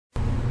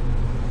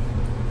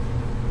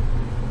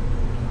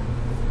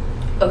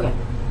Okay.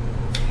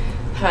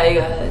 Hi you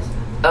guys.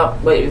 Oh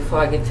wait, before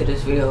I get to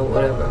this video,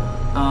 whatever.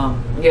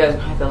 You guys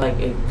have to like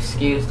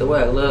excuse the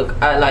way I look.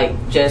 I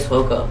like just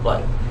woke up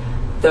like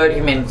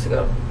 30 minutes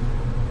ago.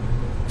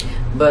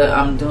 But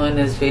I'm doing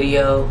this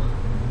video.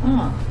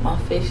 My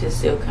face is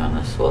still kind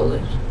of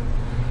swollen.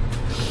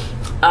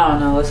 I don't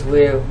know, it's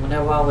weird.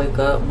 Whenever I wake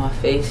up, my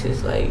face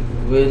is like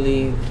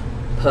really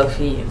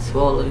puffy and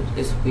swollen.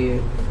 It's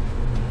weird.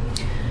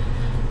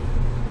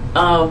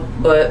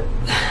 But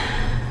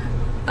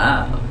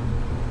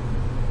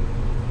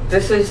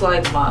this is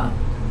like my,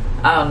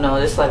 I don't know,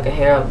 it's like a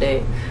hair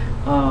update.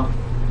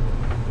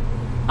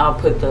 I'll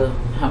put the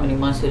how many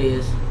months it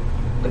is.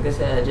 Like I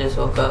said, I just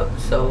woke up,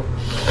 so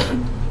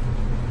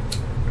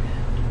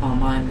my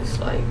mind is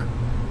like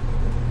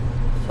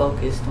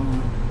focused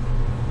on,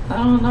 I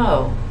don't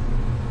know.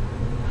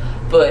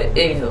 But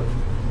anywho,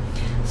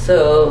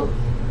 so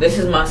this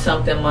is my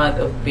something month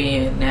of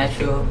being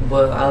natural.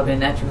 Well, I've been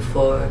natural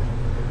for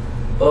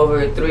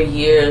over 3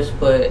 years,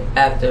 but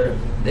after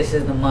this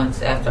is the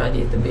months after I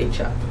did the big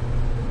chop.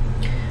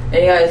 And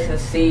you guys can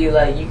see,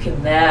 like, you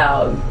can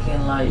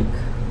like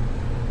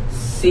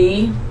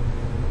see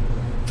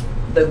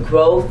the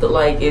growth,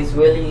 like it's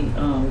really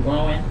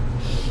growing.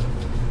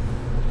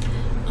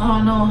 I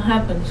don't know what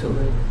happened to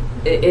it.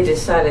 It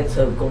decided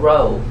to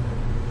grow.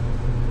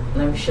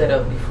 Let me shut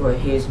up before it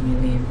hears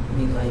me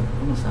like,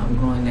 I'm gonna stop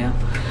growing now.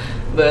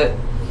 But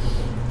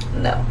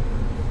no,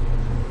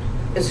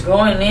 it's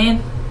growing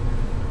in.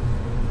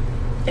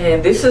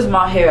 And this is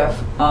my hair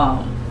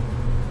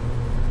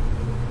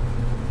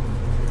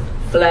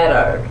flat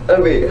iron. I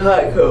mean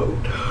hot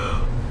combed.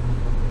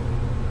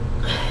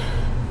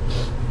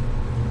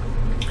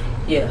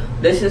 Yeah,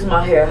 this is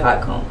my hair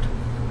hot combed.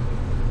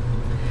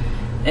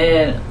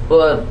 And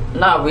well,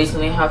 not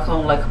recently hot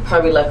combed, like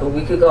probably like a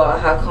week ago I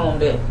hot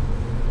combed it.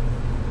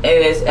 And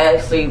it's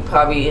actually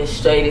probably as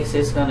straight as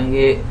it's gonna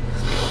get.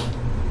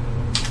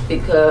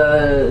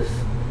 Because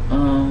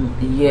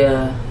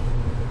yeah.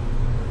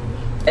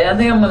 And I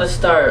think I'm gonna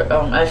start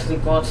actually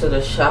going to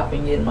the shop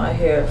and getting my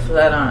hair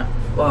flat iron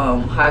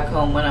hot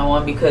comb when I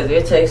want, because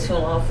it takes too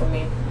long for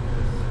me.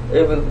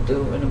 It really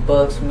do, and it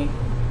bugs me.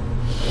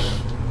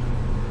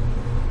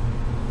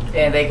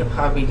 And they could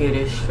probably get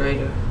it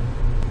straighter.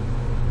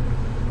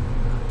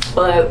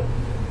 But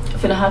I'm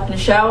finna hop in the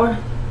shower.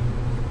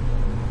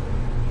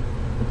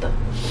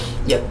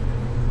 Yep.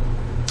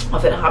 I'm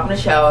finna hop in the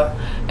shower,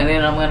 and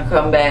then I'm gonna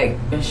come back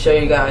and show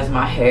you guys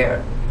my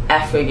hair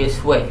after it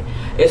gets wet.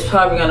 It's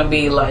probably gonna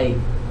be like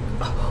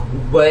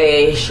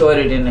way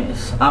shorter than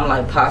this. I'm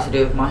like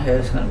positive my hair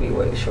is gonna be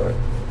way short.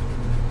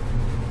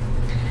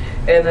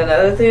 And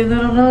another thing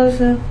that I'm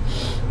noticing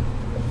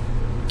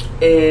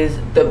is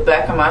the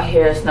back of my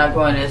hair is not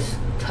growing as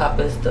top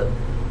as the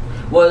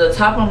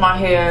top of my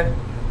hair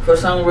for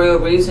some real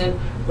reason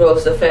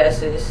grows the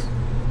fastest.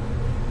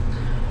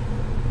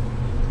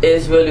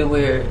 It's really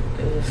weird.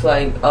 It's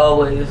like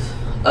always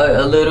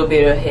a little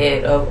bit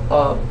ahead of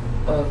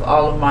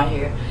all of my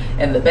hair.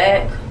 And the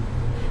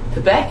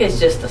back is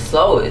just the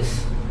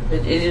slowest.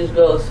 It just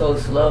goes so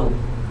slow.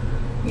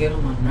 You get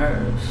on my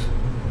nerves.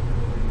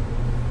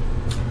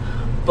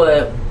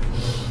 But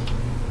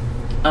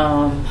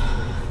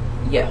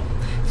yeah.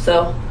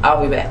 So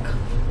I'll be back.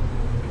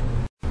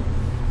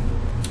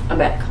 I'm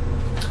back.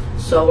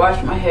 So I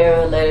washed my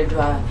hair, let it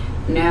dry.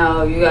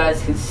 Now you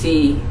guys can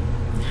see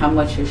how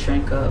much it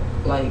shrank up,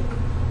 like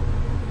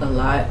a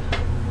lot.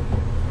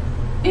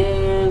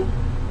 And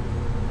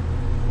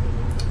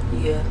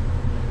yeah,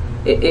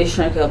 it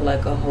shrank up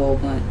like a whole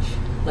bunch,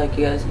 like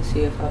you guys can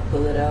see if I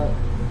pull it out.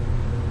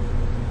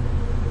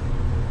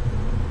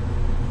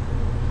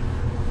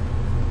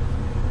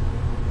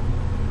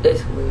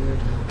 It's weird,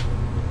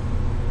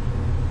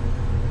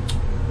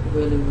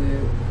 really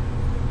weird.